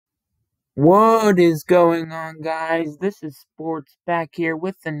What is going on, guys? This is Sports back here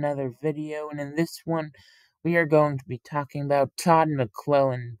with another video, and in this one, we are going to be talking about Todd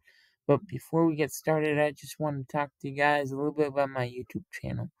McLellan. But before we get started, I just want to talk to you guys a little bit about my YouTube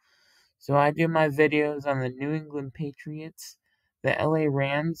channel. So I do my videos on the New England Patriots, the LA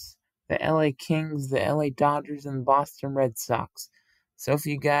Rams, the LA Kings, the LA Dodgers, and the Boston Red Sox. So if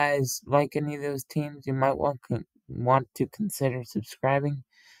you guys like any of those teams, you might want to consider subscribing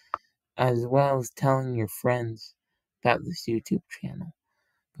as well as telling your friends about this YouTube channel.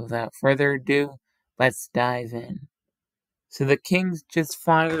 But without further ado, let's dive in. So the Kings just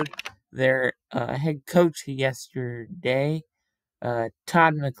fired their head coach yesterday,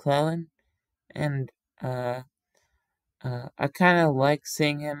 Todd McLellan, and uh, I kind of like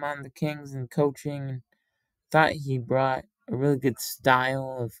seeing him on the Kings and coaching, and thought he brought a really good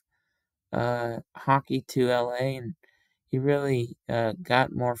style of hockey to LA, and he really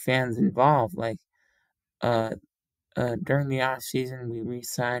got more fans involved. Uh, During the off season, we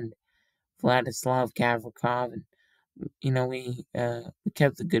re-signed Vladislav Gavrikov, and we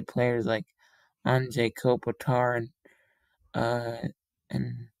kept the good players like Anze Kopitar uh,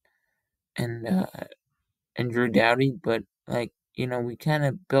 and and uh, and Drew Doughty, but we kind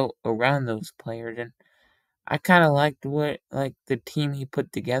of built around those players, and I kind of liked the team he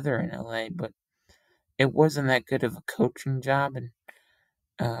put together in LA, but it wasn't that good of a coaching job, and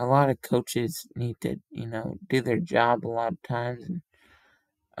a lot of coaches need to do their job a lot of times, and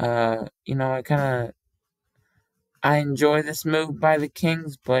I enjoy this move by the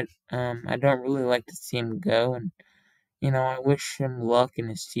Kings, but I don't really like to see him go, and I wish him luck in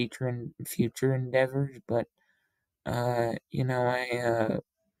his future endeavors. But uh, you know, I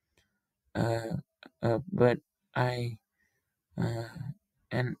uh, but I uh,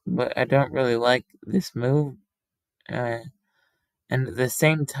 but I don't really like this move. Uh, and at the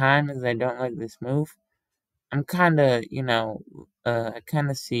same time as I don't like this move, I'm kind of I kind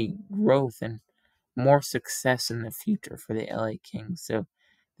of see growth and more success in the future for the LA Kings. So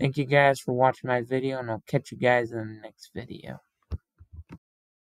thank you guys for watching my video, and I'll catch you guys in the next video.